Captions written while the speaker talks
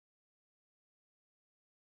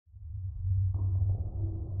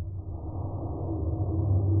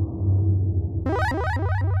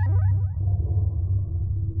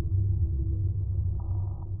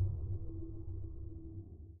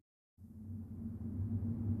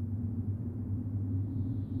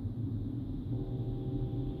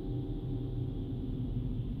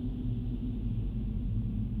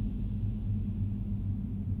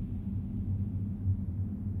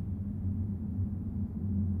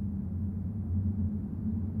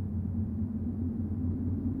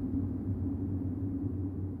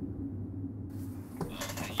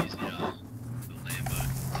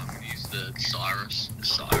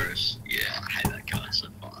Cyrus. Yeah, I hate that guy so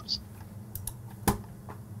fast.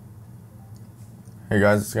 Hey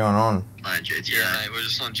guys, what's going on? Playing GTA. Yeah, mate, we're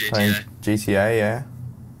just on GTA. Playing GTA, yeah.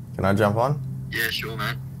 Can I jump on? Yeah, sure,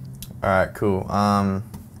 man. Alright, cool.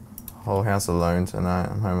 Whole house alone tonight.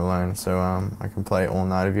 I'm home alone, so I can play all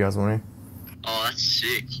night if you guys want to. Oh, that's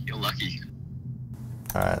sick. You're lucky.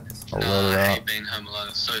 Alright, I'll No, load it I up. hate being home alone.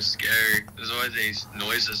 It's so scary. There's always these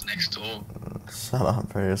noises next door. Shut up,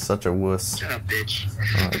 bro. You're such a wuss. Shut up, bitch.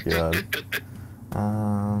 Oh my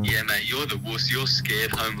god. Yeah, mate, you're the wuss. You're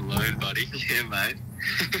scared home alone, buddy. Yeah, mate.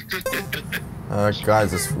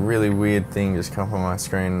 Guys, this really weird thing just come up on my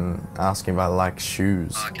screen asking if I like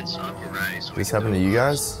shoes. I can start a race. Does this happen to you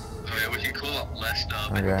guys? Oh yeah, we can call up Leicester.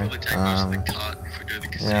 Okay, We'll probably take most of the cut if we do the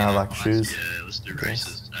casino. yeah, I like shoes. Yeah, let's do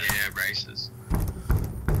races. Yeah, races.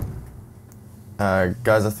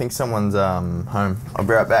 Guys, I think someone's home. I'll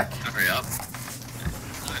be right back. Hurry up.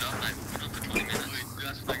 Load up, mate. We've been on for 20 minutes. We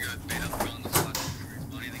guys want to go beat up, go on the side.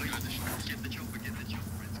 It's money, then go to the shop. Get the chopper,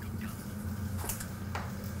 let's go.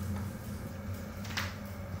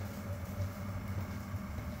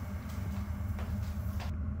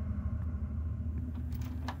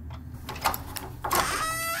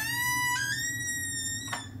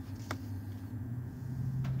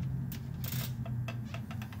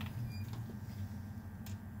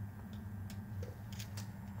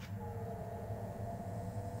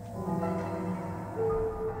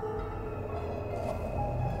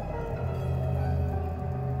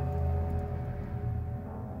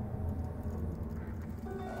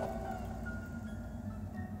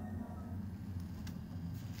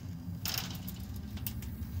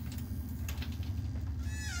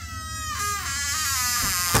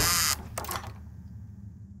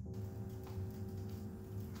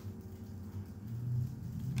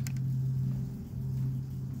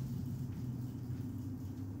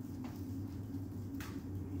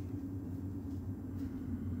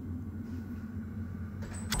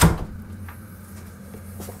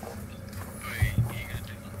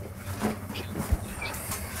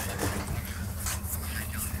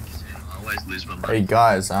 Lose my money. Hey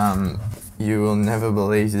guys, you will never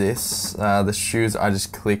believe this. The shoes I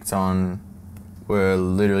just clicked on were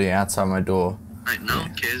literally outside my door. Mate, no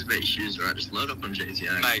one cares about your shoes, right? Just load up on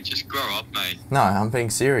GTA. Mate, just grow up, mate. No, I'm being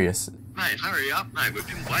serious. Mate, hurry up, mate. We've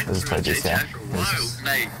been waiting Let's for play a this GTA out. for a while.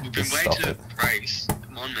 Mate, we've been just waiting stop to it. race.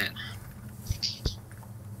 Come on, man.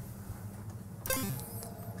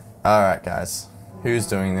 Alright guys, who's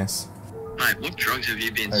doing this? Mate, what drugs have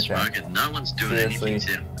you been Okay. smoking? No one's doing Seriously,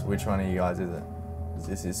 anything to. which one of you guys is it?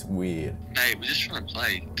 This is weird. Mate, we're just trying to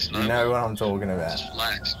play. You know what I'm talking about. Just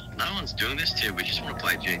relax. No one's doing this to you. We just want to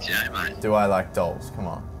play GTA, mate. Do I like dolls? Come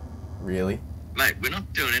on. Really? Mate, we're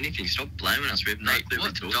not doing anything. Stop blaming us. We have no clue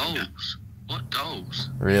what dolls? What dolls?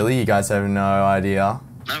 Really? You guys have no idea?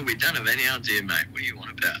 No, we don't have any idea, mate. What do you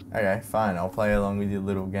want about? Okay, fine. I'll play along with your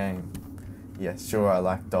little game. Yeah, sure, I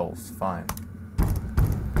like dolls. Fine.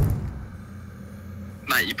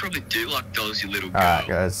 Mate, you probably do like dolls, you little girl. Alright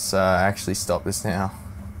guys, actually stop this now.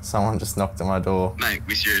 Someone just knocked on my door. Mate,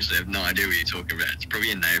 we seriously have no idea what you're talking about. It's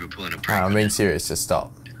probably a neighbour pulling a prank. I'm being serious, just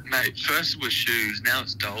stop. Mate, first it was shoes, now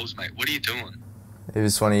it's dolls, mate. What are you doing? If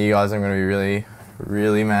it's one of you guys, I'm gonna be really,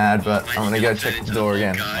 really mad, but Mate, I'm gonna you go can't turn check the into door a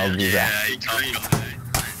again. guy. I'll be Yeah, back. you can't.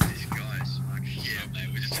 Mate, this guy's fucking shit, mate.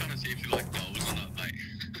 We're just trying to see if you like dolls or not, mate.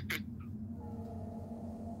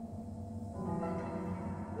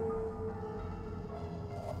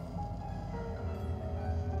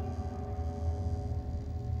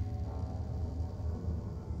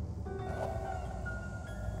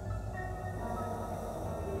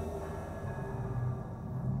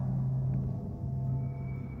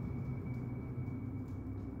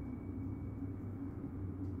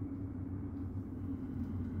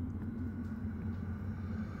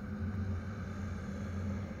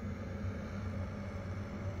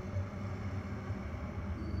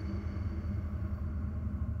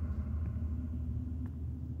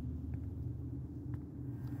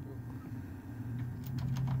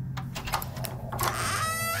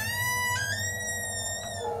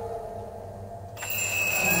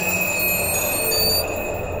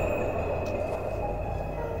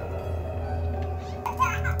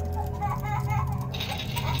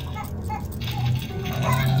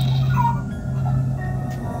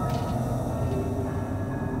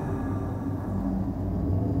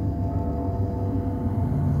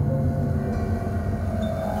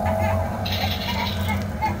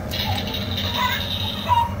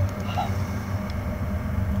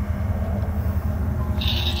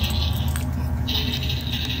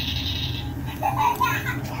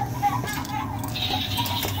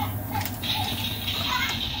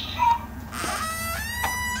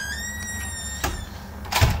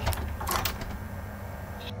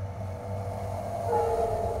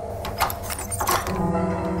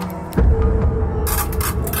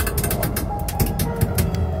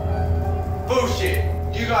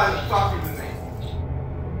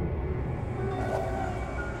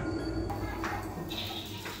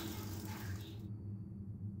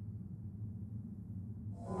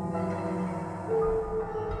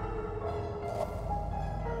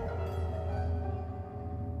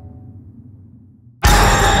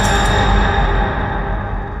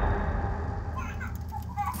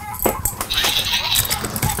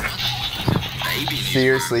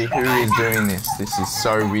 Seriously, who is doing this? This is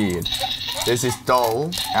so weird. There's this doll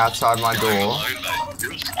outside my door.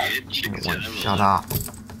 You're scared. Wait, shut up.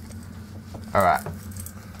 Alright.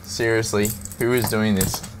 Seriously, who is doing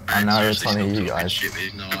this? I know it's one of you guys. Shut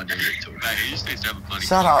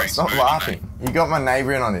up, stop laughing. You got my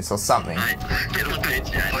neighbour in on this or something. Mate, get on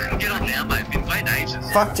GTA. Get on now, mate. Been playing ages.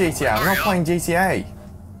 Fuck GTA, I'm not playing GTA.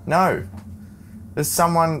 No. There's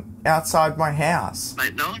someone outside my house.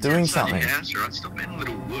 Mate, no one's doing outside something. your house, right? Stop being a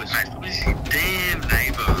little wuss. Mate, stop being your damn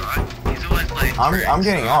neighbour, right? He's always playing I'm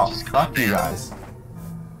getting right? off. Just calm Fuck you down. guys.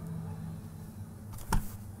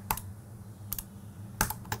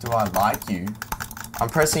 Do I like you? I'm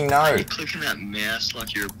pressing no. You're clicking that mouse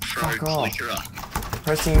like you're a pro Fuck off. clicker.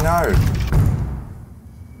 Pressing no.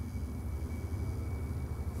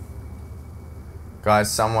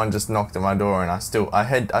 Guys, someone just knocked at my door and I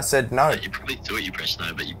said no. You probably thought you pressed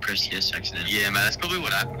no, but you pressed yes accidentally. Yeah, man, that's probably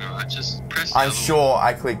what happened, right? Just press I'm sure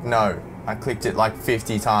I clicked no. I clicked it like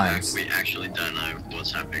 50 times. We actually don't know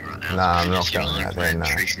what's happening right now. Nah, I'm You're not just going like out there, playing no.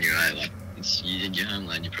 tricks in your eye, like it's you in your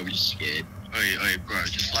homeland. You're probably just scared. Oi, bro,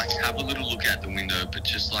 just like have a little look out the window, but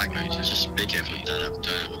just like just be careful. Don't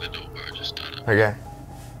open the door, bro. Just don't open. Okay.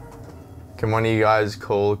 Can one of you guys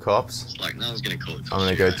call the cops? It's like no one's gonna call the cops. I'm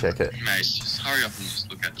gonna go check it. Mate, just hurry up and just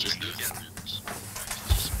look at the window. Just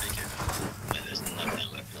be careful. Mate, there's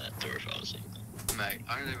nothing left in that door if I was you. Mate,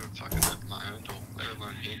 I don't even fucking open my own door, let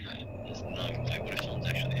alone here, mate. There's no, mate, what if someone's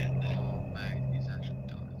actually out there? Oh, mate, he's actually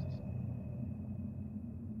done it.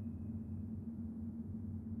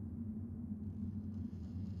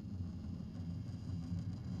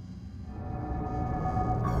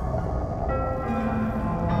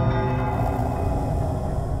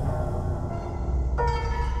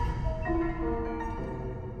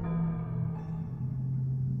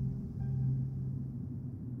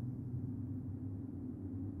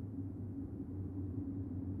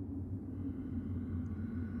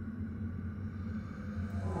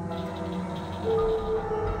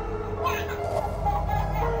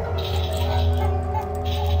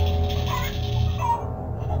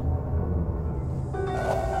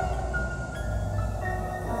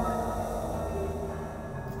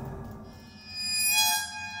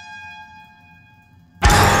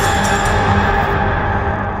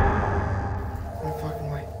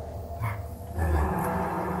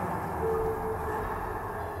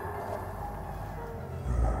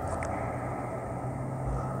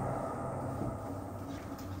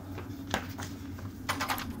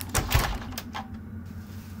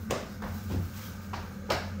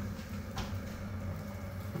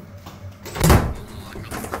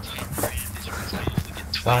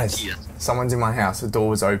 Guys, someone's in my house. The door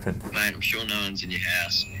was open. Mate, I'm sure no one's in your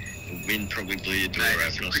house. The wind probably blew your door open.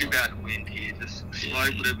 It's pretty bad wind here. Just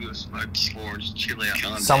smoke whatever you smoked before and just chill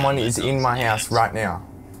out. Someone is in my house right now.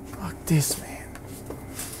 Fuck this, man.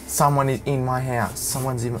 Someone is in my house.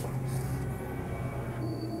 Someone's in.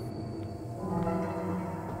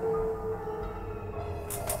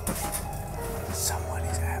 Someone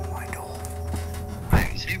is at my door.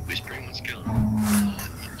 Mate, is he whispering? What's going on?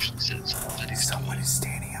 Someone is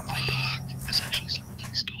standing at my door. There's actually someone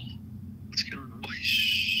next door. What's going on? Boy,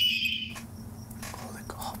 shh. Call the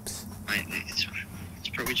cops. Mate, it's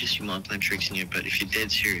probably just your mind playing tricks in you, but if you're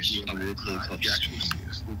dead serious, I will call the cops. If you're actually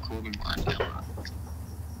serious, we'll call them right now.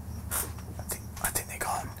 I think they're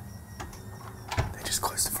gone. They just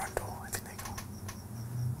closed the front door. I think they're gone.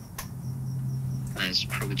 Mate, it's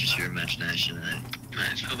probably just your imagination, eh? Mate,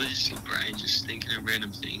 it's probably just your brain just thinking of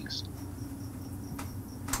random things.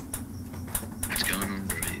 What's going on,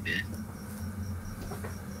 bro? Are you there?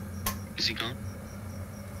 Is he gone?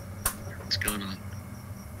 What's going on?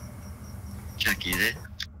 Jack, you there?